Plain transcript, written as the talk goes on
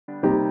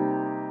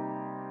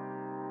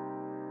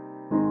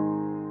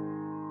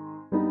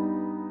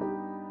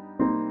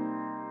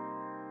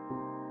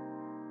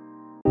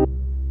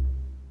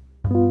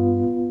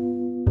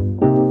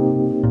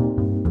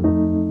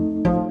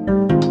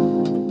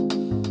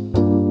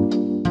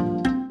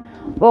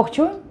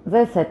Ողջույն,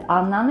 ձեզ հետ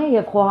Աննան է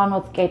եւ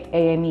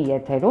xohanoc.am-ի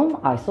եթերում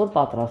այսօր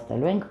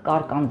պատրաստելու ենք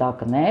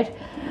կարկանդակներ։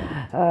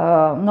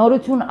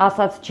 Նորություն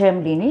ասած չեմ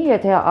լինի,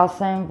 եթե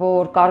ասեմ,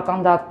 որ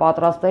կարկանդակ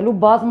պատրաստելու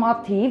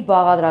բազմաթիվ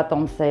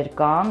բաղադրատոմսեր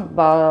կան,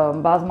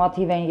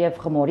 բազմաթիվ են եւ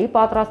խմորի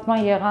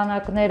պատրաստման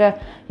եղանակները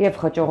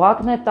եւ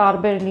խճողակն է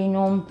տարբեր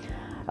լինում։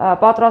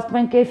 Պատրաստում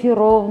են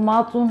կեֆիրով,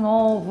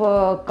 մածունով,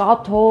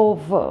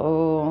 կաթով,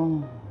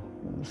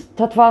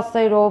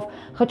 թթվասերով,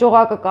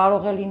 խճողակը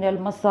կարող է լինել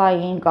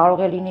մսային,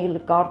 կարող է լինել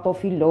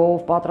կարտոֆիլով,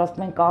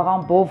 պատրաստում են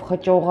կաղամբով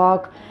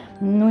խճողակ,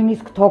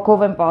 նույնիսկ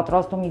թոքով են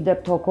պատրաստում,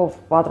 իդեպ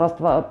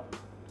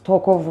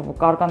թոքով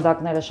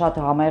կարկանդակները շատ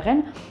համեղ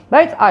են,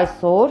 բայց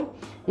այսօր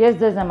ես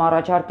ձեզ եմ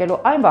առաջարկելու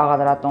այն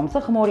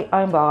բաղադրատոմսը, խմորի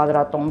այն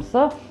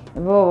բաղադրատոմսը,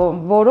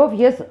 որով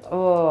ես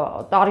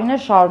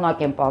տարիներ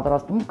շարունակ եմ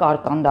պատրաստում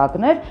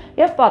կարկանդակներ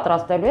եւ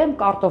պատրաստելու եմ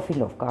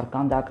կարտոֆիլով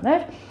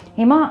կարկանդակներ։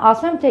 Հիմա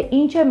ասեմ, թե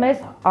ինչ է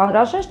մեզ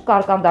անհրաժեշտ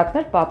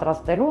կարկանդակներ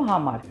պատրաստելու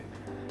համար։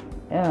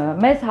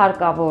 Մեզ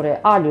հարկավոր է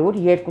ալյուր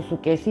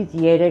 2,5-ից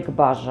 3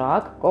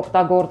 բաժակ,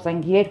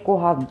 կօգտագործենք 2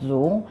 հատ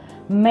ձու,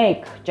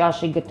 1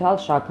 ճաշի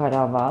գթալ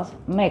շաքարավազ,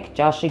 1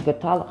 ճաշի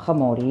գթալ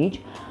խմորիչ,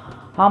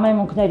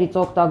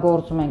 համեմունքներից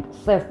օգտագործում ենք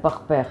սև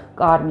պղպեղ,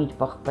 կարմիր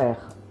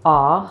պղպեղ,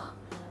 աղ,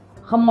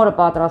 խմորը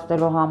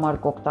պատրաստելու համար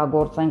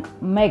կօգտագործենք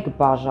 1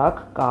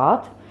 բաժակ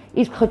կաթ,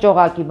 իսկ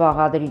խճողակի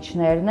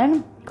բաղադրիչներն են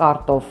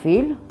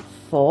կարտոֆիլ,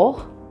 սող,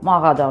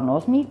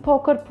 մաղադանոց մի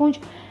փոքր փունջ,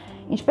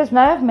 ինչպես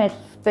նաև մեզ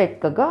պետք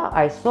կգա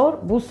այսօր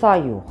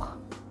բուսայուղ։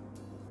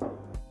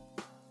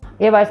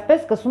 Եվ այսպես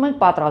սկսում ենք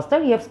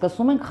պատրաստել եւ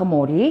սկսում ենք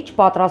խմորիչ,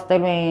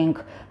 պատրաստելու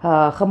ենք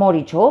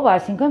խմորիչով,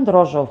 այսինքն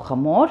դրոժով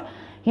խմոր։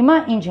 Հիմա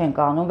ինչ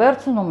ենք անում,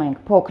 վերցնում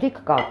ենք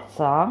փոքրիկ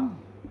կաթսա,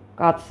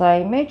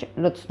 կաթսայի մեջ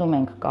լցնում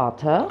ենք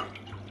կաթը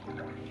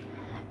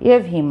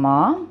եւ հիմա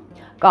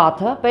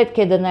կաթը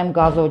պետք է դնեմ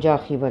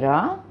գազօջախի վրա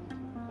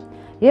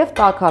եւ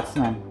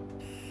տաքացնեմ։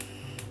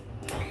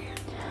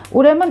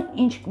 Ուրեմն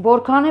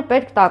որքան է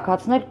պետք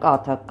տաքացնել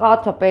կաթը։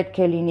 Կաթը պետք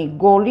է լինի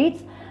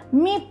գոլից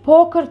մի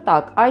փոքր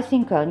տաք,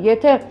 այսինքն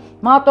եթե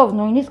մատով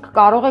նույնիսկ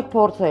կարող եք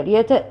փորձել,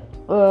 եթե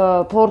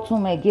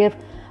փորձում եք եւ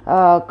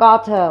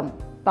կաթը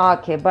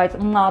տաք է, բայց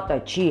մատը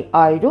չի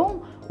այրում,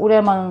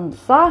 ուրեմն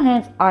սա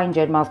հենց այն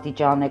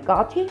ջերմաստիճան է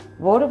կաթի,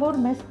 որը որ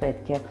մեզ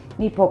պետք է։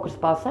 Մի փոքր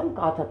սպասեմ,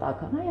 կաթը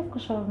տաքանա եւ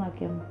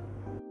կշարունակեմ։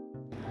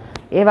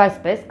 Եվ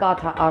այսպես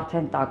կաթը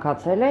արդեն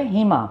տաքացել է,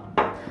 հիմա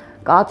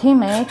կաթի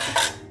մեջ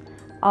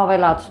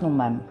ավելացնում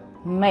եմ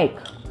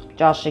 1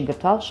 ճաշի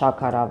գթալ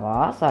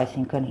շաքարավազ,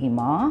 այսինքն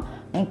հիմա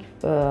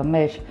մենք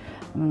մեր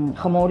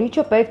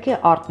խմորիչը պետք է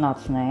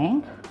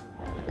արթնացնենք,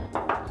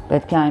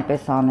 պետք է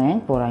այնպես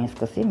անենք, որ այն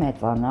սկսի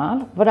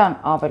մեծանալ, վրան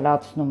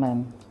ավելացնում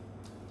եմ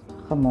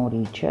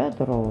խմորիչը,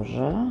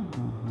 դրոժը,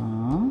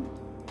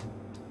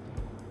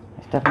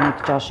 այստեղ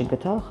 1 ճաշի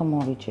գթալ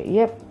խմորիչը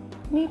եւ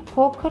մի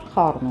փոքր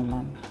խառնում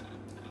եմ,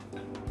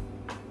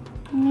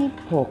 մի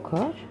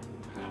փոքր,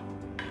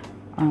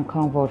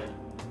 այնքան որ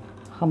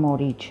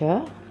խմորիչը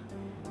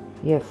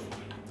եւ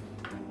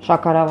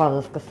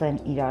շաքարավազը սկսեն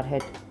իրար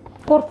հետ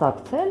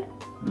փորձակցել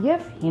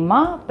եւ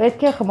հիմա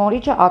պետք է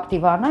խմորիչը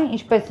ակտիվանա,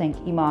 ինչպես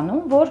ենք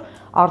իմանում, որ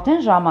արդեն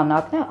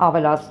ժամանակն է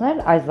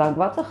ավելացնել այս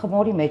զանգվածը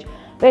խմորի մեջ։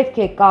 Պետք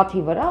է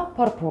կաթի վրա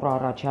փրփուր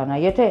առաջանա։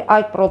 Եթե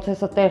այդ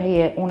process-ը տեղի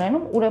է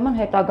ունենում, ուրեմն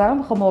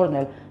հետագայում խմորն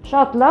էլ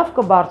շատ լավ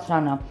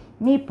կբարձրանա։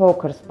 Մի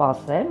փոքր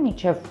սպասեմ,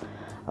 մինչեւ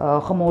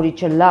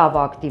խմորիչը լավ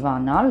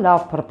ակտիվանա,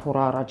 լավ փրփուր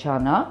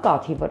առաջանա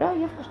կաթի վրա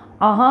եւ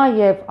ահա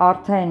եւ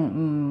արդեն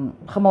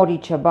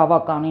խմորիչը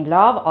բավականին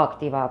լավ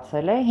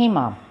ակտիվացել է։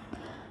 Հիմա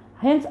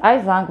հենց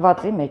այս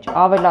զանգվածի մեջ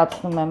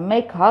ավելացնում եմ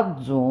 1 հատ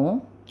ձու,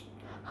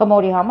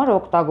 խմորի համար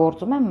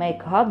օգտագործում եմ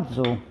 1 հատ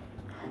ձու։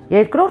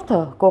 Երկրորդը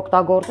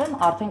կօգտագործեմ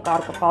արդեն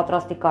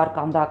պատրաստի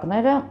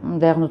կարկանդակները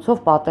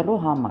դեղնուցով պատելու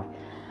համար։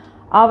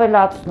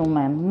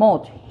 Ավելացնում եմ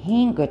մոտ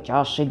 5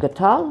 ճաշի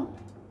գթալ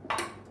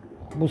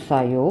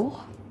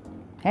բուսայուղ,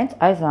 հենց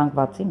այս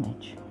զանգվածի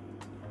մեջ։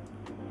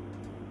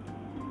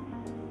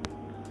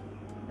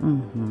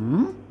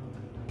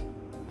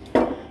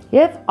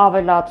 Եվ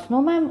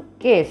ավելացնում եմ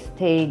կես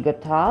թեյի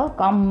գթալ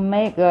կամ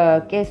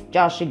կես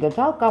ճաշի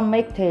գթալ կամ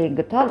 1 թեյի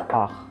գթալ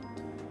աղ։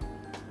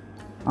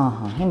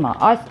 Ահա, հիմա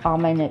այս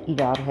ամենը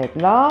իրար հետ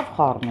լավ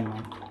խառնում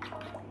եմ։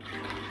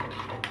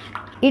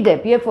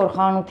 Իդեպ, երբ որ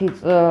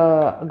խանութից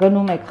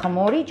գնում եք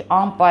խմորիչ,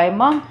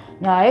 անպայման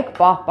նայեք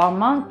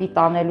պահպանման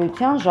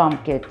պիտանելիության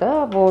ժամկետը,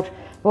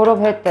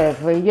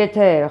 որովհետև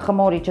եթե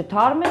խմորիչը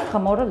թարմ է,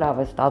 խմորը լավ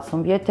է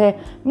ստացվում, եթե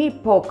մի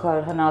փոքր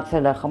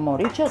հնացել է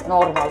խմորիչը,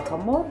 նորմալ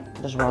խմոր,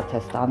 դժվար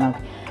թե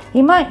ստանանք։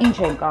 Հիմա ինչ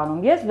ենք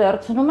անում, ես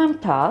վերցնում եմ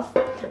թաս,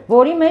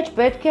 որի մեջ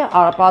պետք է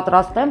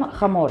պատրաստեմ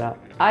խմորը։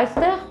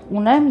 Այստեղ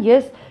ունեմ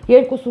ես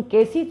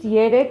 2,5-ից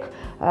 3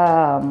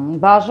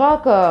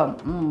 բաժակ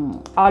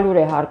ալյուր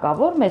է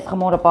հարկավոր մեզ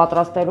խմորը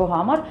պատրաստելու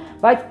համար,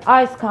 բայց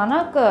այս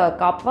քանակը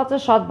կապված է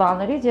շատ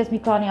բաներից, ես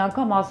մի քանի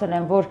անգամ ասել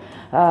եմ, որ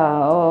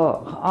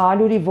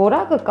ալյուրի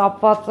որակը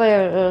կապված է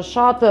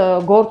շատ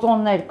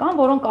գործոններ կան,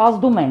 որոնք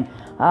ազդում են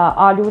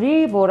ալյուրի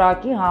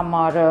որակի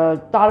համար,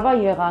 տարվա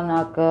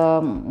եղանակը,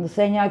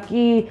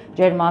 սենյակի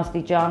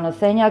ջերմաստիճանը,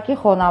 սենյակի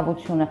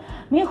խոնավությունը։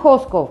 Մի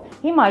խոսքով,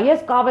 հիմա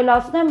ես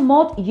կավելացնեմ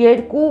մոտ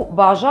 2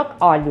 բաժակ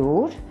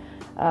ալյուր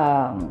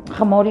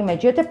խմորի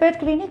մեջ, եթե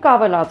պետք լինի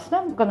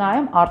կավելացնեմ,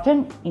 կնայեմ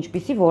արդեն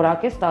ինչպիսի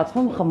որակ է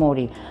ստացվում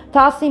խմորի։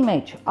 Թասի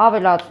մեջ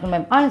ավելացնում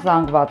եմ այն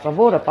զանգվածը,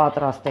 որը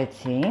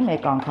պատրաստեցի,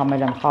 մեկ անգամ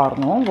եմ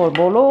խառնում, որ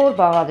բոլոր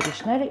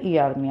բաղադրիչները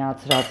իրար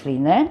միացրած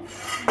լինեն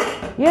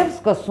եւ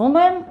սկսում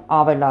եմ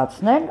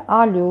ավելացնել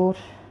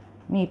ալյուր։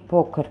 Մի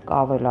փոքր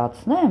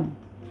կավելացնեմ։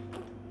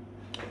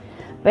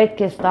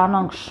 Պետք է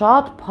ստանանք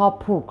շատ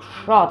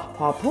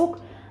փափուկ,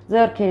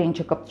 ձեռքերին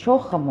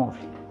չկպչող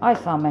խմոր։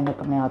 Այս ամենը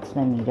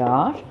կմիացնեմ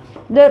իրար,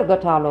 դեռ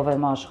գթալով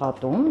եմ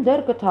աշխատում,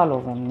 դեռ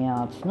գթալով եմ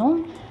միացնում,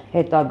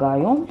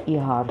 հետագայում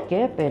իհարկե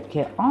պետք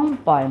է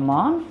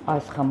անպայման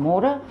այս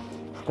խմորը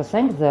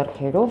սկսենք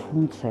ձեռքերով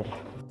հունցել։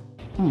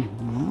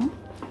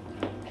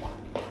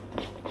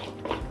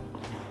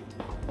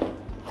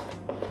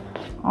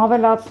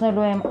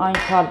 Ավելացնելու եմ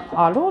այնքան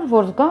ալյուր,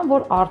 որ զգամ,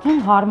 որ արդեն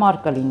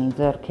հարմար կլինի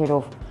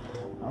ձեռքերով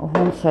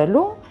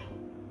հունցելու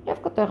և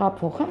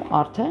կտեղափոխեմ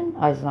արդեն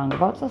այս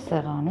զանգվածը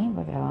սեղանի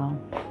վրա։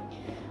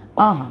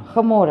 Ահա,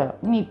 խմորը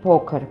մի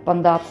փոքր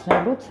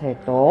պնդացնելուց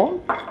հետո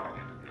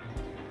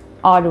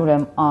ալյուր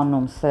եմ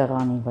անում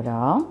սեղանի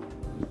վրա,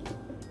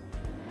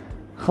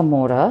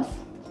 խմորս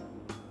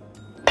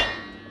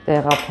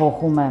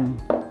տեղափոխում եմ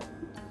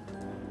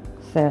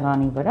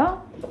սեղանի վրա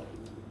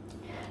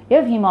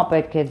և հիմա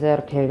պետք է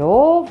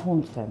ձեռքերով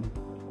հունցեմ։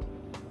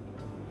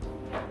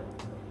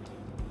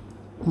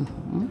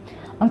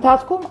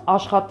 Ընթացքում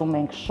աշխատում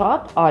ենք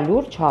շատ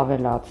ալյուր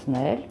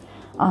չավելացնել։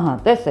 Ահա,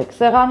 տեսեք,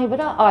 սեղանի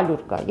վրա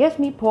ալյուր կա, ես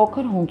մի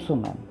փոքր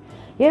հունցում եմ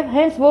և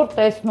հենց որ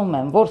տեսնում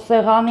եմ, որ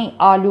սեղանի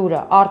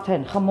ալյուրը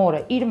արդեն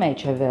խմորը իր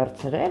մեջ է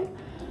վերցրել,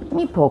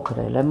 մի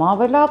փոքր եմ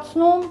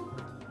ավելացնում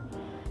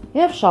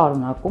և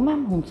շարունակում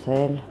եմ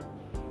հունցել։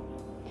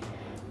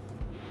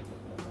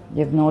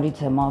 Եվ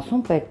նորից եմ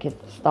ասում, պետք է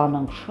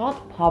ստանանք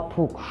շատ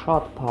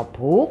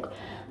փափուկ,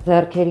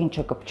 ձեռքերին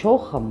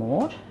չկպչող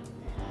խմոր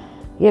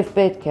և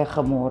պետք է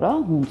խմորը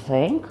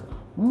հունցենք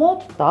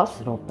մոտ 10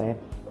 րոպե։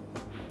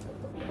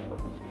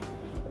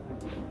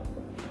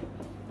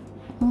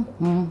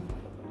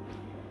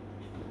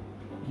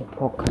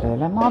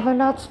 Փոքր եմ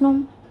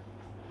ավելացնում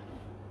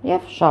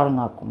և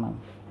շարունակում եմ։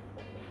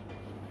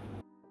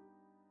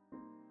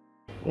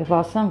 Եվ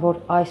ասեմ,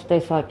 որ այս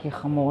տեսակի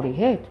խմորի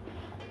հետ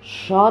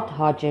շատ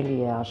հաճելի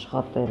է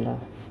աշխատելը։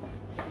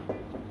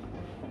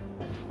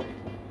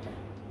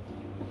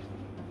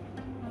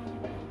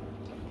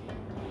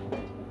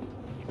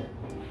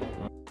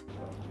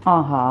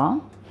 Ահա,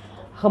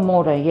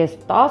 խմորը ես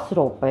 10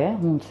 րոպե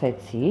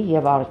հունցեցի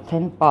և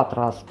արդեն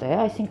պատրաստ է,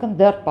 այսինքն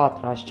դեռ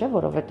պատրաստ չէ,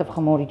 որովհետև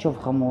խմորիչով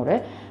խմոր է,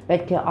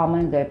 պետք է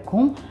ամեն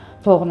դեպքում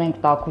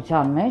թողնենք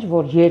տաքության մեջ,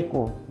 որ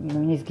 2,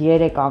 նույնիսկ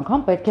 3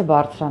 անգամ պետք է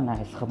բարձրանա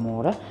այս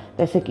խմորը,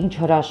 տեսեք ինչ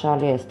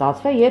հրաշալի է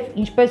ստացվել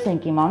և ինչպես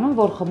ենք իմանում,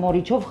 որ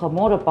խմորիչով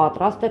խմորը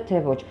պատրաստ է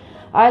թե ոչ,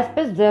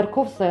 այսպես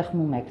ձեռքով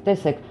սեղմում եք,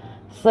 տեսեք,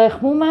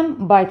 սեղմում եմ,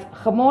 բայց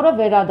խմորը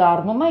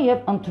վերադառնում է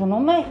և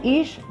ընդունում է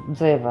իր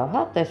ձևը,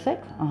 հա,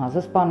 տեսեք, ահա,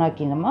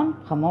 զսպանակի նման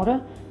խմորը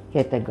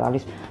հետ է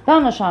գալիս։ Դա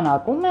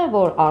նշանակում է,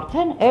 որ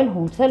արդեն էլ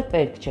հունցել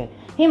պետք չէ։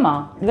 Հիմա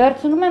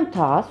վերցնում եմ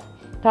թաս,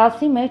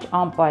 թասի մեջ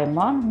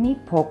անպայման մի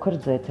փոքր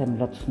ձեթ եմ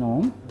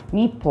լցնում,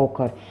 մի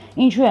փոքր։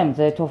 Ինչու եմ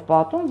ձեթով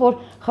պատում,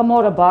 որ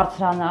խմորը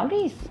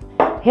բարձրանալիս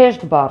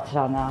հեշտ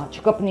բարձրանա,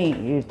 չկպնի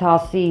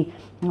թասի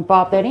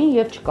պատերին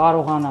և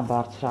չկարողանա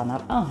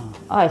բարձրանալ, ահա,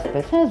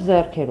 այսպես հենց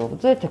ձեռքերով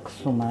ձեթը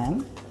քսում եմ,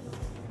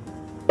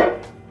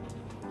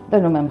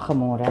 դնում եմ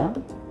խմորը,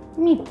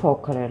 մի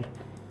փոքր էլ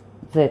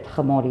ձեթ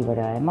խմորի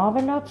վրա եմ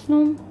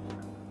ավելացնում,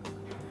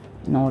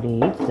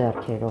 նորից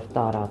ձեռքերով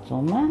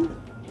տարածում եմ,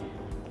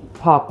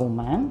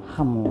 փակում եմ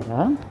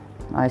խմորը,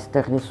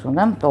 այստեղ ես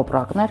ունեմ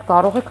տոպրակներ,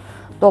 կարող եք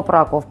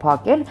տոպրակով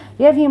փակել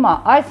և հիմա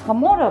այս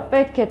խմորը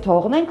պետք է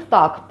թողնենք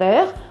տաք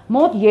տեղ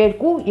մոտ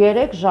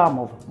 2-3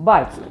 ժամով,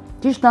 բայց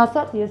ճիշտ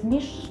ասած ես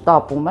միշտ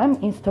շտապում եմ,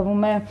 ինձ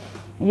թվում է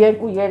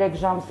 2-3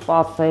 ժամ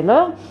սպասելը,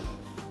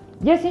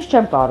 ես ինչ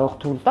չեմ կարող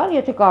թույլ տալ,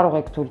 եթե կարող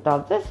եք թույլ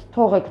տալ ձեզ,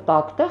 թողեք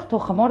տաք տեղ,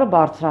 թող խմորը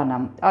բարձրանա,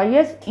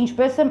 ես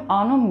ինչպես եմ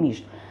անում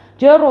միշտ,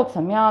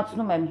 ջեռոցը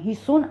միացնում եմ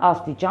 50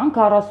 աստիճան,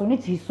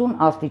 40-ից 50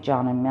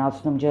 աստիճան եմ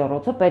միացնում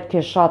ջեռոցը, պետք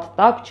է շատ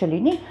տաք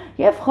չլինի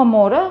և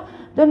խմորը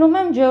դնում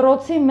եմ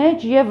ջեռոցի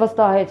մեջ և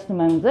վստահեցնում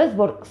եմ ձեզ,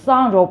 որ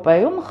 20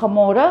 րոպեում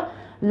խմորը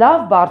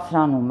լավ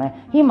բարձրանում է։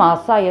 Հիմա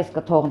սա ես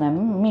կթողնեմ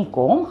մի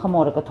կողմ,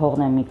 խմորը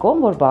կթողնեմ մի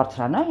կողմ, որ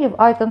բարձրանա և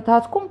այդ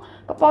ընթացքում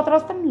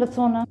կպատրաստեմ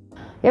լցոնը։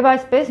 Եվ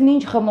այսպես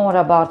մինչ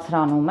խմորը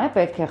բարձրանում է,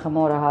 պետք է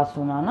խմորը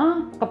հասունանա,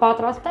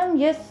 կպատրաստեմ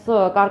ես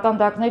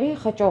կարկանդակների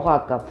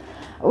խճողակը։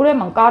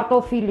 Ուրեմն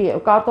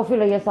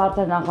կարտոֆիլը ես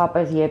արդեն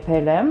նախապես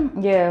եփել եմ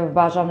և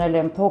բաժանել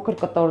եմ փոքր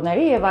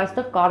կտորների և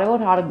այստեղ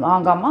կարևոր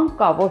հանգամանք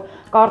կա, որ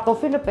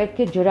կարտոֆիլը պետք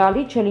է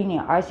ջրալի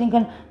չլինի,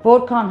 այսինքն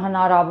որքան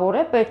հնարավոր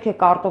է պետք է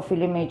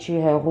կարտոֆիլի մեջի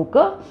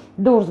հեղուկը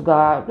դուրս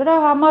գա, դրա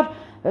համար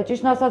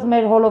ճիշտ ասած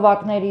մեր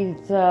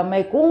հոլովակներից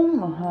մեկում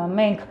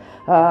մենք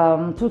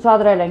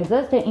ցուցադրել ենք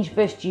ձեզ, թե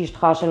ինչպես ճիշտ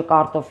խաշել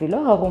կարտոֆիլը,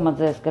 հղումը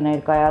ձեզ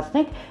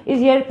կներկայացնենք,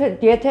 իսկ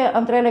եթե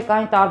ընտրել եք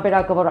այն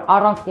տարբերակը, որ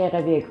առանց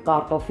կեղևի եք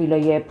կարտոֆիլը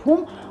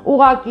եփում,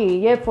 ուղղակի,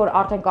 երբ որ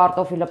արդեն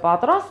կարտոֆիլը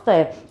պատրաստ է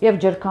եւ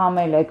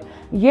ջրքամել եք,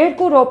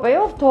 2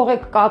 րոպեով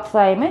թողեք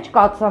կաթսայի մեջ,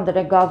 կաթսան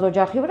դրեք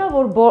գազօջախի վրա,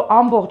 որ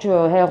ամբողջ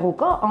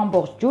հեղուկը,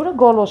 ամբողջ ջուրը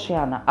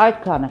գոլոշյանը,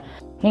 այդքանը։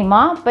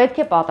 Հիմա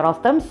պետք է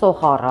պատրաստեմ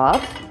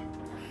սոխառած,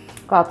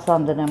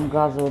 կաթսան դնեմ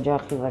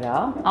գազօջախի վրա,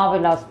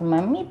 ավելացնում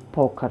եմ մի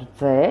փոքր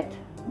ձեթ,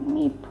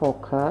 մի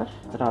փոքր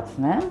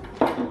ծրացնեմ,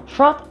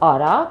 շատ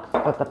արագ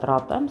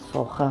կկտրատեմ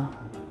սոխը։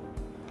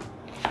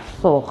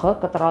 Սոխը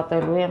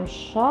կտրատելու եմ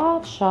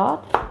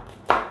շատ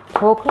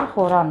փոքր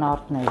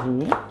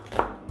խորանարդների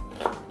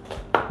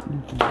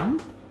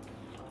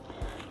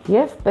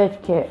և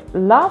պետք է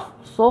լավ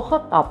սոխը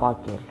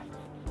տապակել։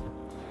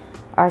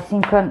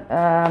 Այսինքն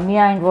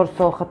միայն որ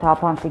սոխը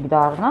թափանցիկ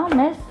դառնա,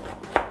 մեզ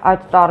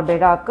այդ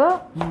տարբերակը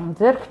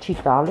ձեռք չի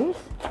տալիս,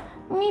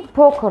 մի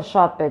փոքր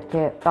շատ պետք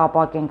է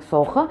տապակենք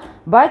սոխը,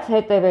 բայց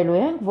հետևելու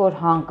ենք, որ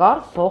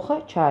հանկարծ սոխը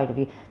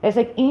չայրվի։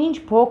 Տեսեք, ինչ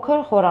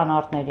փոքր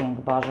խորանարդների ենք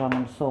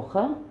բաժանում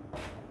սոխը։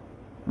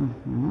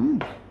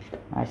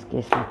 Այս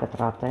կեսը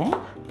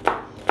կտրատենք։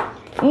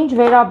 Ինչ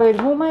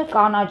վերաբերվում է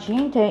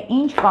կանաչին, թե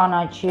ինչ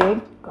կանաչի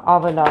եք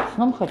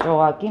ավելացնում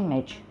խճողակի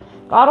մեջ։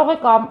 Կարող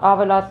եք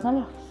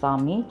ավելացնել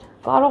սամիտ,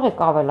 կարող եք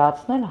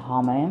ավելացնել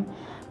համեմ,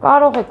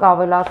 կարող եք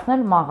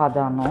ավելացնել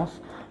մաղադանոս,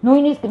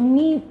 նույնիսկ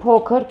մի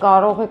փոքր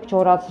կարող եք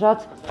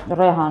չորացրած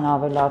ռեհան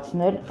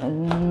ավելացնել,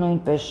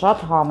 նույնպես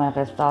շատ համեղ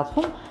է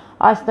ստացվում,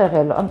 այստեղ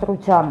էլ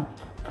ընտրության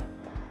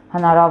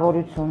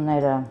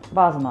հնարավորությունները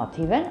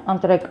բազմաթիվ են,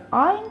 ընտրեք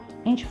այն,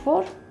 ինչ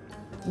որ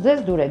ձեզ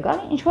դուր է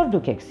գալի, ինչ որ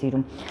դուք եք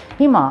սիրում։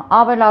 Հիմա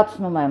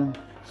ավելացնում եմ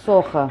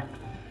սոխը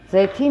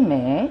ձեթի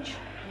մեջ,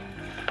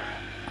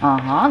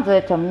 ահա,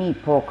 ձեթը մի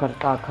փոքր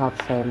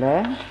տաքացել է,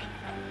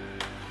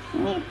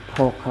 մի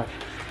փոքր։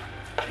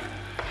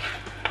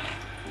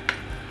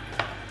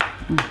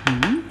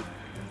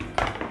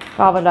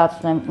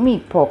 Ավելացնեմ մի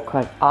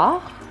փոքր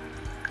աղ,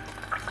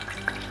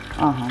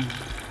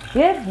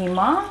 և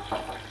հիմա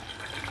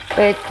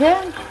պետք է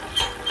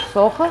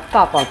սոխը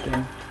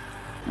տապակեմ։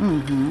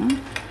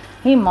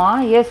 Հիմա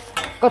ես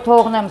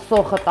կթողնեմ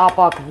սոխը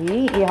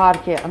տապակվի,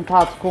 իհարկե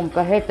ընթացքում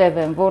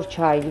կհետևեմ, որ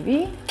չայրվի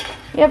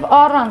և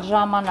առանց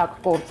ժամանակ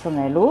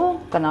կորցնելու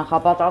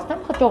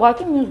կնախապատրաստեմ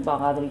խճողակի մյուս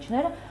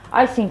բաղադրիչները,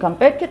 այսինքն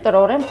պետք է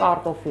տրորեմ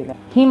կարտոֆիլը։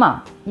 Հիմա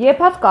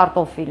եփած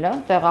կարտոֆիլը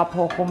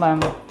տեղափոխում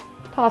եմ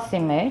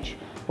թասի մեջ,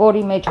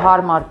 որի մեջ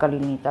հարմար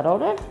կլինի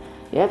տրորել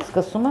և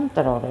սկսում եմ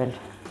տրորել։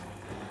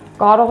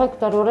 Կարող եք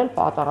տրորել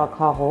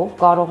պատարագաղով,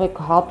 կարող եք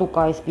հատուկ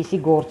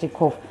այսպիսի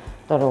գործիքով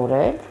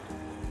տրորել։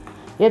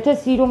 Եթե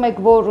սիրում եք,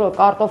 որ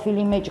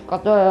կարտոֆիլի մեջ,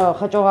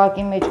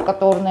 խճողակի մեջ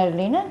կտորներ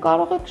լինեն,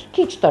 կարող եք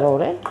քիչ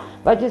տրորել,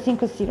 բայց ես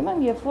ինքս սիրում եմ,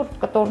 երբ որ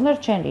կտորներ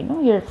չեն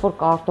լինում, երբ որ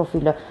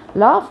կարտոֆիլը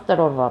լավ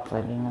տրորված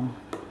է լինում։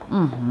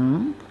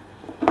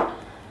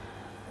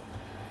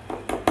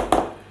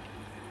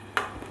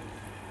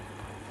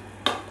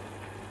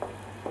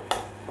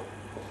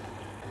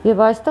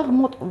 Եվ այստեղ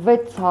մոտ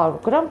 600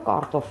 գրամ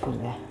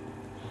կարտոֆիլ է։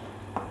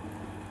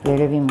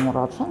 Երևի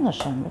մոռացա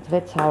նշեմ,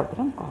 600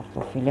 գրամ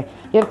կարտոֆիլ է։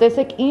 Եվ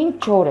տեսեք ինչ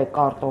չոր է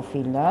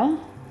կարտոֆիլը,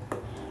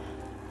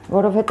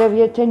 որովհետև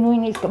եթե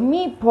նույնիսկ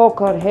մի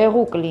փոքր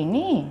հեղուկ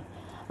լինի,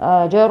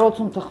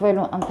 ջեռոցում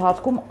թխվելու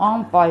ընթացքում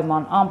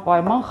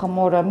անպայման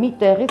խմորը մի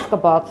տեղից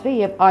կբացվի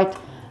և այդ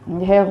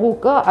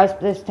հեղուկը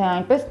այսպես թե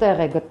այնպես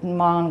տեղ է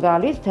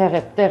գալիս,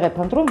 տեղ է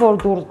փնտրում,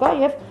 որ դուրս գա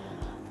և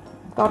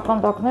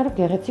կարկանդակները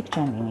գեղեցիկ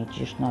չեն լինի,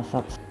 ճիշտն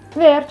ասած։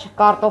 Վերջ,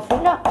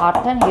 կարտոֆիլը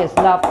արդեն ես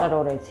լավ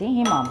տրորեցի,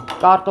 հիմա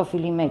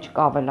կարտոֆիլի մեջ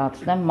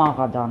կավելացնեմ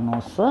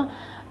մաղադանոսը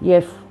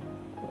և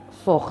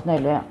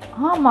սոխնել է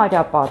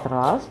համարյա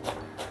պատրաստ,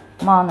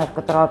 մանր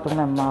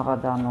կտրատում եմ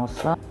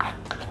մաղադանոսը,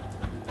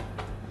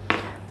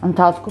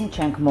 ընթացքում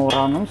չենք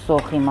մոռանում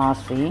սոխի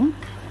մասին,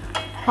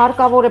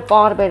 հարկավոր է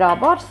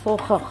պարբերաբար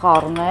սոխը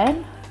խառնել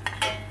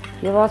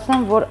և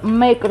ասեմ, որ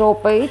 1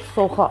 րոպեից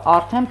սոխը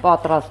արդեն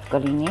պատրաստ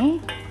կլինի։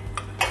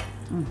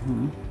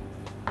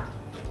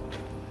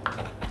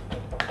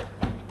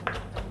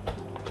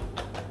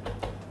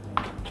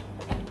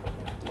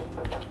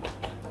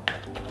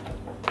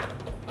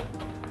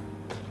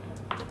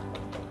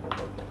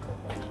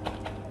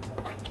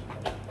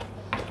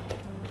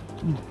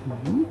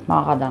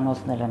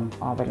 Մաղադանոսներ եմ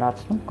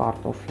ավելացնում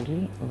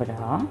կարտոֆիլի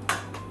վրա։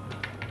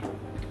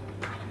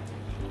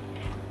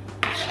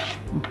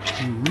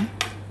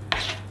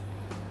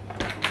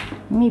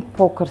 Մի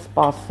փոքր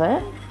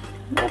սպասեմ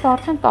և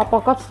արդեն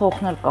տապակած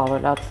սոխն էլ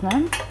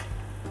կավելացնեմ։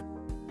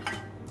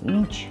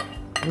 Ինչ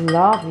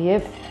լավ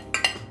և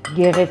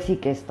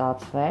գեղեցիկ է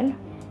ստացվել։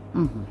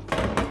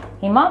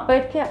 Հիմա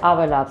պետք է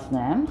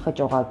ավելացնեմ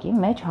խճողակի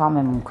մեջ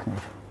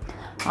համեմունքներ։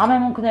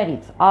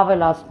 Համեմունքներից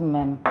ավելացնում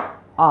եմ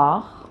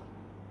աղ,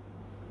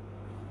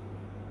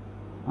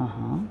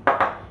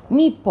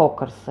 մի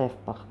փոքր սև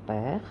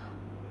պղպեղ,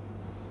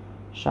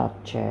 շատ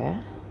չէ,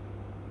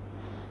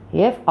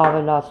 եւ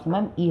ավելացնում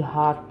եմ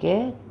իհարկե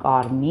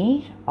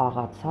կարմիր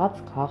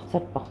աղացած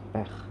քաղցր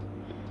պղպեղ։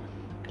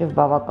 Եվ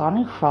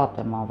բավականին շատ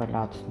եմ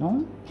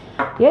ավելացնում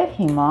եւ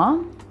հիմա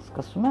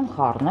սկսում եմ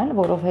խառնել,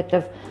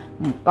 որովհետեւ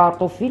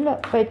կարտոֆիլը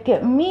պետք է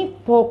մի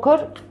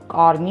փոքր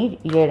կարմիր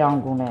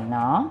երանգ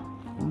ունենա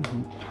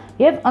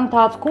եւ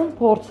ընթացքում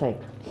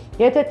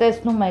փորձեք։ Եթե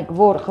տեսնում եք,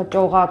 որ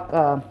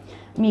խճողակը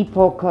մի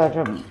փոքր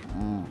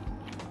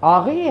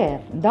աղի է,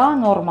 դա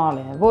նորմալ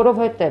է,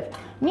 որովհետեւ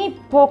մի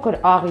փոքր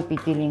աղի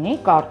պիտի լինի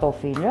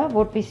կարտոֆիլը,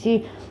 որպեսզի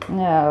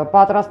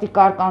պատրաստի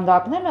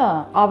կարկանդակները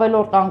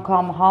ավելորդ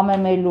անգամ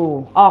համեմելու,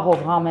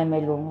 աղով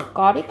համեմելու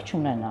կարիք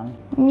չունենան։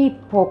 Մի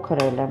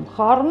փոքր եմ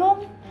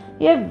խառնում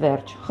եւ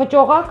վերջ։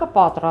 Խճողակը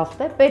պատրաստ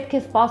է, պետք է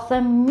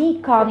սպասեմ մի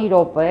քանի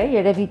րոպե,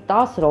 երևի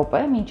 10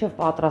 րոպե, մինչեւ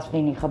պատրաստ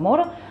լինի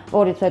խմորը,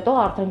 որից հետո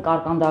արդեն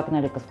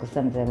կարկանդակները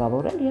կսկսեմ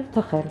ձևավորել եւ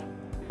թխել։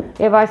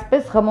 Եվ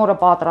այսպես խմորը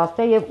պատրաստ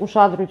է եւ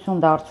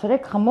ուշադրություն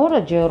դարձրեք, խմորը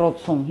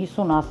ջեռոցում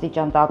 50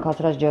 աստիճան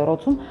տաքացրած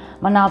ջեռոցում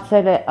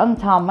մնացել է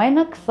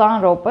ընդամենը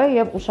 20 րոպե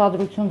եւ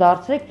ուշադրություն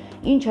դարձրեք,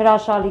 ինչ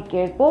հրաշալի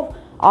կերպով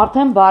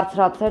արդեն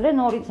բարձրացել է,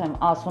 նորից եմ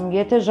ասում,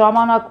 եթե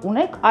ժամանակ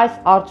ունեք այս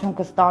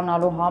արդյունքը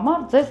ստանալու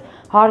համար, ձեզ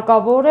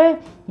հարկավոր է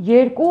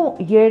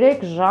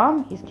 2-3 ժամ,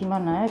 իսկ հիմա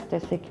նայեք,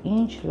 տեսեք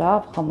ինչ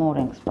լավ խմոր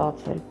ենք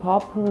ստացել,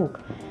 փափուկ։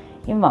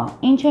 Հիմա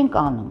ինչ ենք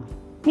անում։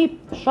 Մի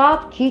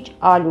շատ քիչ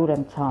ալյուր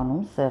եմ ցանում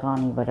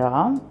սեղանի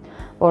վրա,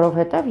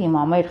 որովհետև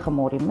հիմա մեր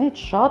խմորի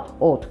մեջ շատ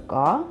օդ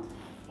կա։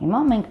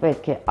 Հիմա մենք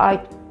պետք է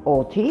այդ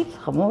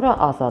օդից խմորը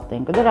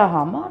ազատենք։ Դրա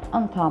համար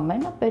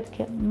ընդամենը պետք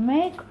է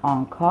մեկ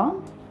անգամ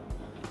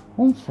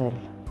հունցել։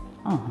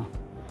 Ահա։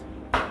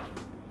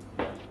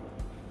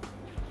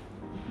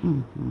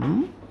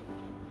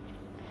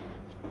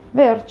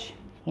 Վերջ։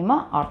 Հիմա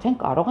արդեն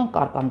կարող ենք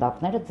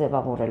կարկանդակները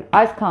ձևավորել։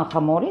 Այսքան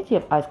խմորից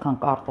եւ այսքան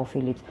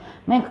կարտոֆիլից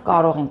մենք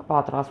կարող ենք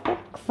պատրաստել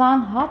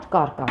 20 հատ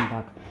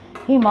կարկանդակ։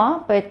 Հիմա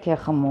պետք է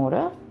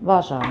խմորը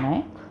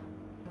բաժանենք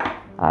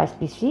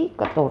այսպիսի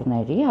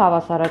կտորների,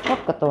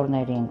 հավասարաչափ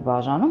կտորների ենք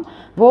բաժանում,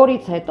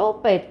 որից հետո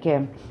պետք է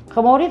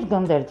խմորից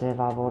գնդեր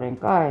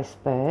ձևավորենք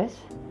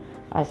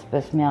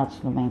այսպես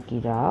միացնում ենք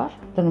իրար,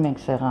 դնում ենք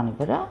սեղանի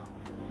վրա,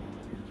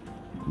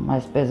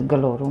 այսպես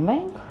գլորում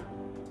ենք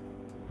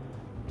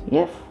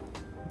եւ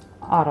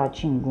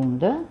առաջին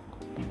գունդը,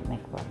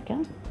 մեկ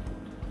վայրկյան,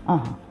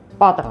 ահա,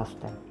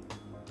 պատրաստ է։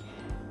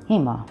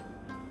 Հիմա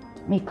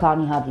մի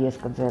քանի հատ ես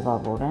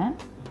կձևավորեմ,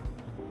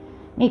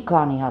 մի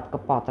քանի հատ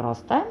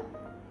կպատրաստեմ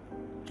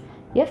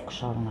եւ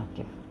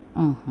կշարունակեմ։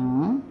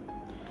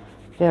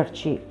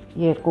 Վերջի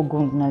երկու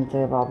գունդն էլ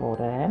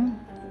ձևավորեմ։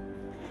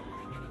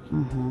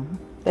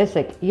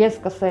 Տեսեք, ես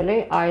սկսել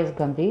էի այս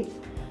գնդից,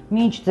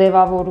 մինչ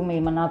ձևավորում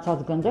էի մնացած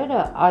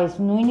գնդերը,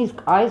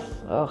 նույնիսկ այս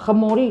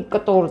խմորի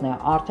կտորն է,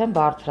 արդեն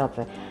բարձրած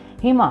է։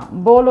 Հիմա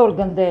բոլոր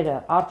գնդերը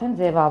արդեն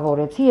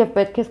ձևավորեցի եւ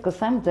պետք է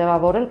սկսեմ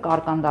ձևավորել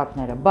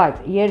կարկանդակները,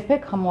 բայց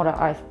երբեք խմորը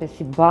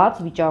այսպեսի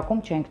բաց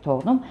վիճակում չենք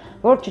թողնում,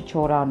 որ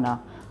չչորանա։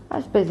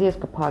 Այսպես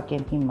ես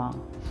կփակեմ հիմա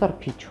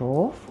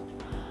սրբիչով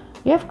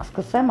եւ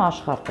կսկսեմ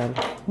աշխատել։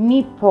 Մի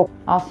փոքր,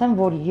 ասեմ,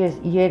 որ ես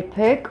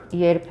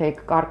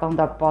երբեք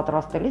կարկանդակ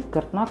պատրաստելիս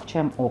գրտնակ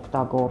չեմ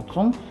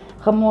օգտագործում։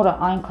 Խմորը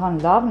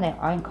այնքան լավն է,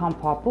 այնքան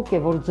փափուկ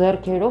է, որ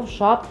ձեռքերով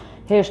շատ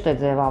հեշտ է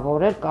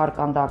ձևավորել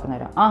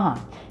կարկանդակները։ Ահա,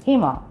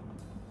 հիմա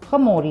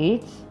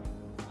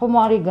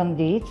խմորի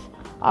գնդից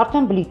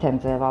արդեն բլիթ եմ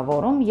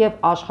ձևավորում եւ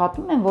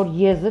աշխատում եմ, որ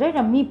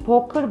եզրերը մի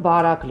փոքր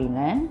բարակ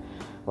լինեն,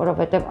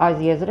 որովհետեւ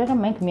այս եզրերը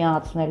մենք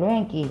միացնելու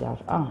ենք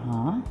իրար։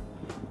 Ահա։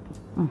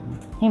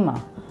 Հիմա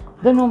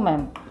դնում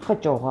եմ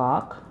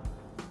խճողակ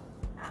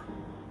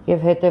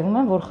եւ հետեւում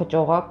եմ, որ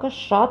խճողակը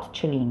շատ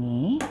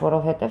չլինի,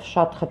 որովհետեւ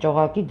շատ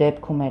խճողակի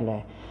դեպքում էլ է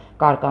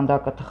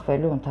կարկանդակը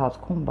թխվելու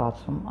ընթացքում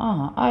բացում։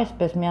 Ահա,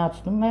 այսպես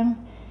միացնում եմ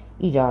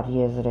իրար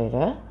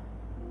եզրերը։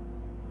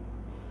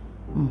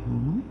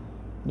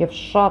 Եվ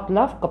շատ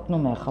լավ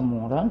կպնում է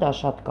խմորը, դա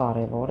շատ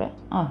կարևոր է։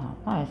 Ահա,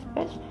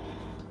 այսպես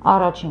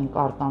առաջին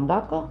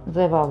կարկանդակը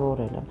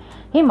ձևավորել եմ։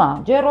 Հիմա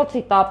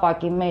ջեռոցի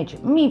տապակի մեջ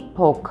մի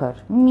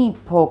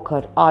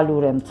փոքր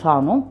ալյուր եմ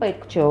ցանում,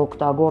 պետք չէ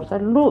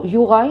օգտագործել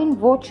յուղային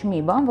ոչ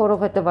մի բան,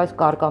 որովհետև այս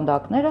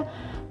կարկանդակները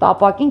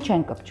տապակին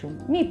չեն կպչում։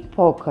 Մի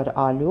փոքր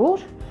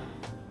ալյուր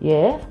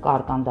եւ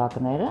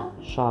կարկանդակները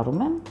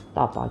շարում եմ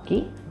տապակի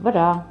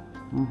վրա։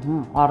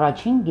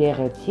 Առաջին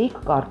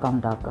գեղեցիկ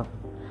կարկանդակը։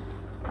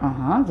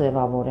 Ահա,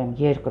 ձևավորեմ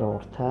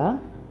երկրորդը,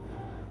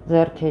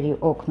 ձեռքերի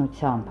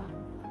օգնությամբ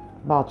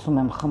բացում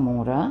եմ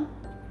խմորը,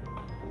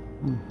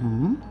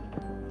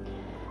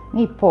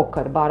 մի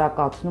փոքր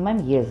բարակացնում եմ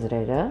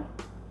եզրերը,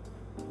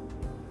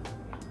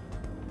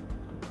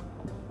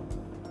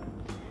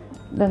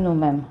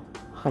 դնում եմ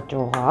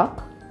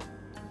խճողակ,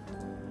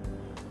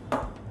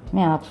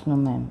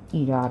 միացնում եմ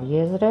իրար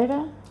եզրերը,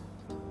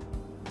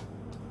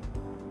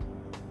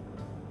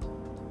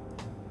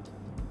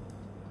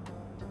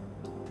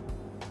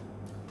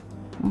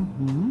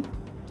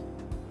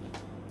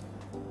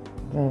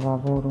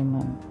 ձևավորում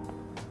եմ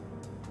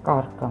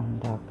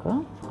կարկանդակը,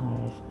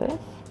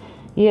 այսպես,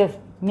 և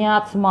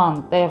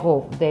միացման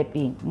տեղով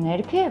դեպի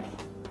ներքև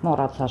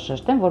մոռացա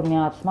շեշտեմ, որ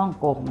միացման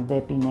կողմը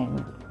դեպի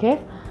ներքև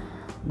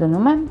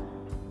դնում եմ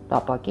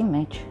տապակի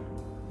մեջ։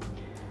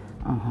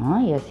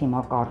 Ես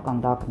հիմա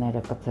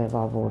կարկանդակները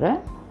կձևավորեմ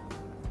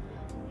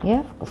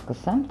և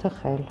կսկսեմ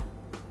թխել։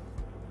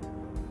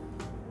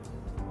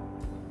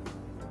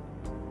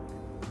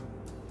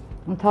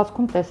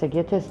 Ընթացքում տեսեք,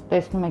 եթե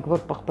տեսնում եք,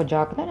 որ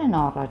պղպջակներ են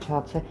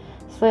առաջացել,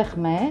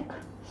 սեղմեք,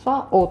 սա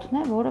օդն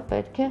է, որը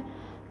պետք է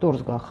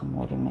դուրս գա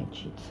խմորի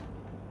մեջից։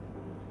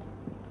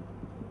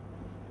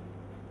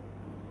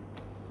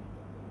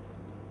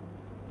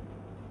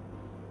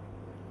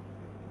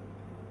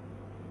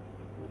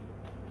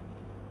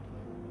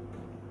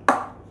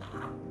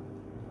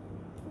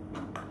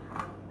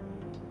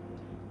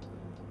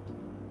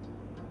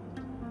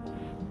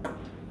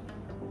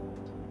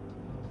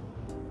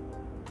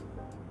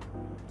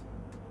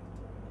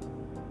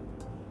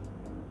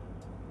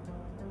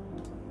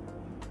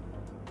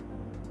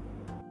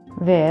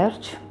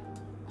 Վերջ,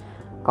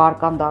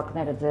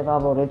 կարկանդակները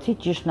ձևավորեցի,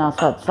 ճիշտն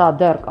ասած, սա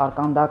դեռ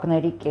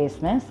կարկանդակների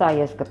կեսն են, սա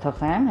ես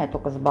կթխեմ,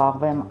 հետո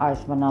կզբաղվեմ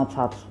այս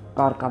մնացած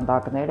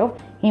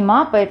կարկանդակներով։ Հիմա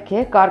պետք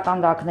է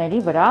կարկանդակների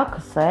վրա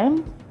քսեմ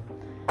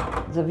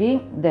ձվի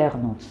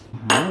դեղնուց։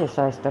 Ես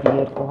այստեղ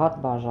 2 հատ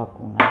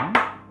բաժակ ունեմ։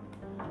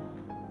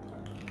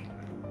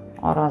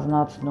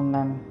 Առանձնացնում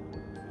եմ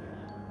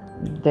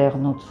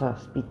դեղնուցը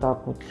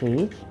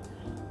սպիտակուցից։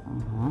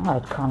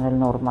 Այդքան էլ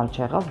նորմալ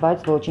չեղավ,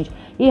 բայց ոչինչ։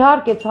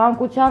 Իհարկե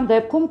ցանկության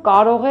դեպքում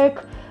կարող եք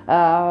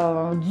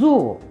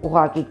ձու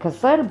ուղղակի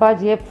քսել,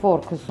 բայց երբ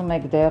որ քսում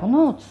եք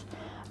դեղնուց,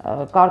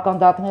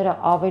 կարկանդակները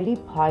ավելի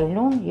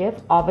փայլուն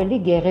եւ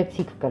ավելի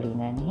գեղեցիկ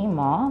կլինեն։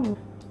 Հիմա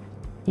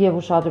եւ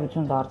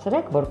ուշադրություն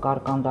դարձրեք, որ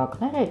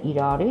կարկանդակները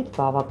իրարից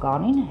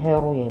բավականին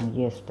հեռու եմ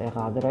ես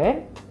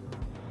տեղադրել,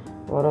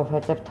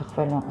 որովհետեւ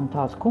թխվելու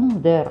ընթացքում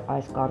դեռ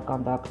այս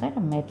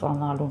կարկանդակները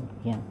մեծանալու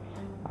են։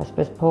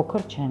 Այսպես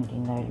փոքր չեն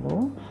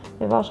լինելու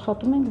եւ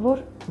աշխատում ենք, որ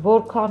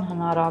որքան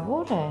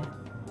հնարավոր է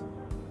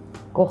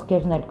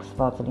կողքերն էլ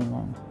քսված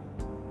լինեն։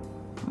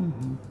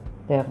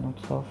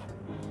 Դեղնուցով։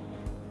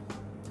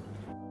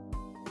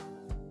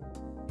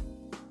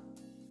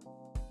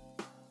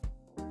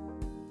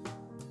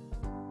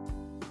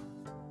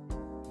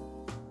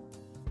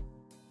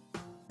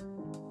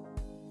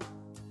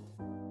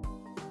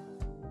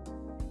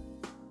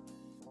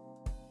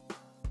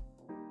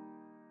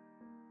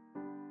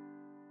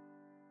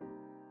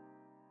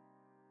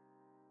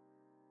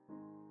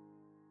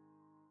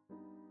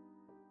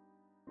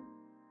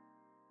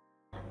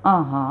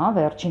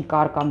 Վերջին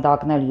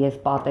կարկանդակներ ես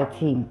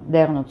պատեցի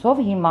դեղնուցով,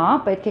 հիմա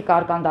պետք է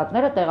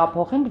կարկանդակները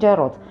տեղափոխենք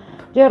ջեռոց։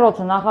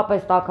 Ջեռոցը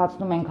նախապես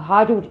տաքացնում ենք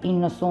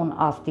 190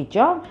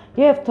 աստիճան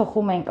և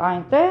թխում ենք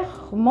այնտեղ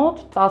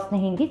մոտ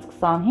 15-ից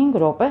 25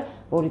 րոպե,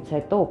 որից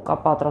հետո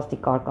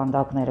պատրաստի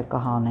կարկանդակները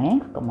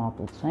կհանենք,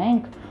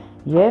 կմատուցենք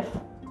և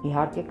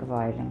իհարկե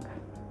կվայելենք։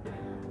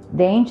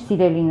 Դե ինչ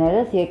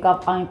սիրելիներս,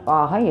 եկավ այն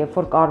պահը, երբ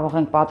որ կարող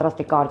ենք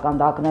պատրաստի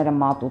կարկանդակները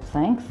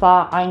մատուցենք, սա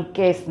այն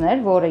կեսն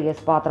էր, որը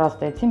ես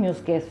պատրաստեցի, մյուս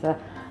կեսը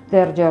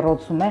դեռ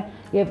ջեռոցում է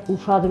եւ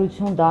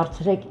ուշադրություն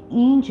դարձրեք,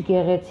 ինչ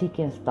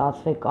գեղեցիկ են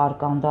ստացվել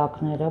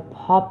կարկանդակները,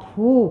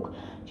 փափուկ։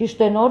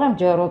 Ճիշտ է, նոր եմ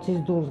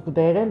ջեռոցից դուրս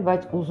բերել,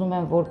 բայց ուզում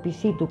եմ,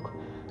 որպեսզի դուք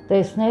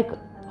տեսնեք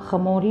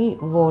խմորի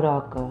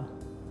որակը։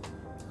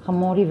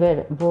 Խմորի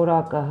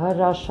որակը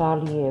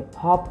հրաշալի է,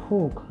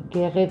 փափուկ,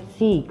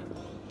 գեղեցիկ,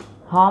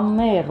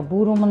 համեղ,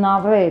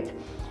 բուրումնավետ,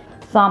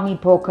 սա մի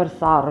փոքր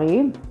սառի,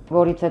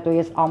 որից հետո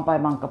ես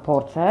անպայման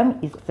կփորձեմ,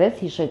 իսկ ձեզ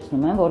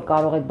հիշեցնում եմ, որ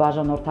կարող եք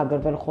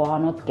բաժանորդագրվել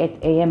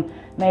xohanoc.am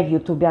մեր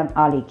YouTube-յան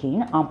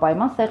ալիքին,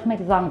 անպայման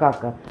սեղմեք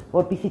զանգակը,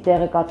 որպեսզի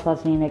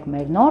տեղեկացված լինեք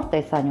մեր նոր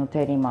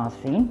տեսանյութերի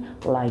մասին,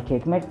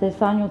 լայքեք մեր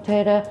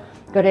տեսանյութերը,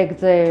 գրեք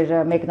ձեր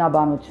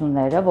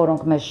մեկնաբանությունները,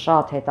 որոնք մեզ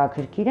շատ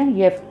հետաքրքիր են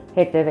եւ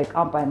հետևեք,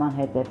 անպայման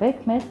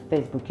հետևեք մեզ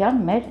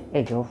Facebook-յան մեր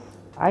էջով։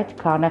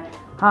 Այդքանը,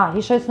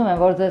 հիշեցնում եմ,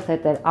 որ ձեզ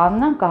հետ էր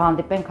Աննան,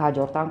 կհանդիպենք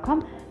հաջորդ անգամ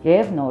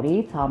եւ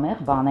նորից համեղ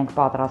բան ենք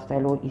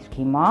պատրաստելու, իսկ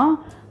հիմա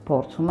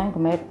փորձում ենք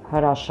մեր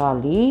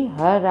հրաշալի,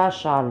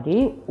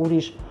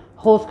 ուրիշ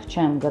խոսք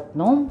չեմ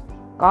գտնում,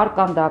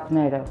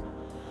 կարկանդակները,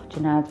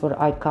 չնայած որ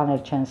այդքան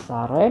էլ չեն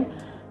սառել,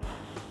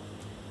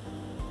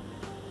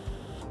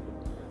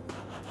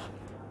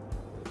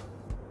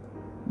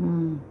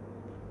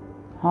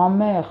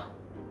 համեղ,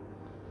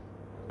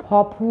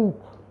 փափուկ,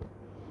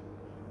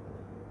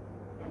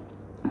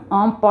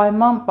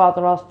 անպայման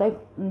պատրաստեք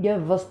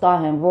եւ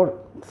վստահ եմ, որ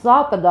սա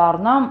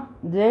կդառնա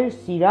ձեր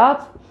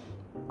սիրած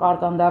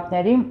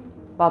կարկանդակների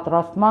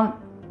պատրաստման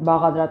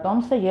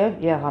բաղադրատոմսը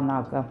եւ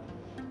եղանակը։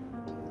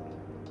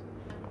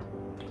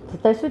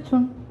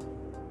 Ցտեսություն։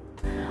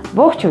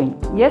 Ողջույն,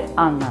 ես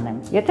Աննան եմ։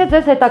 Եթե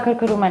ձեզ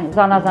հետաքրքրում են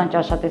զանազան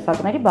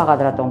ճաշատեսակների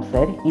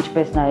բաղադրատոմսեր,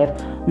 ինչպես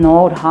նաեւ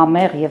նոր,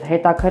 համեղ եւ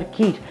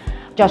հետաքրքիր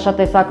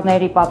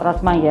ճաշատեսակների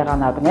պատրաստման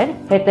եղանակներ,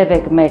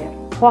 հետևեք մեր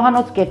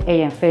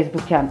xohanoc.am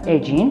Facebook-յան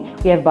էջին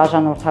և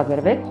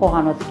բաժանորդագրվեք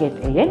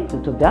xohanoc.am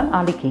YouTube-յան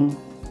ալիքին։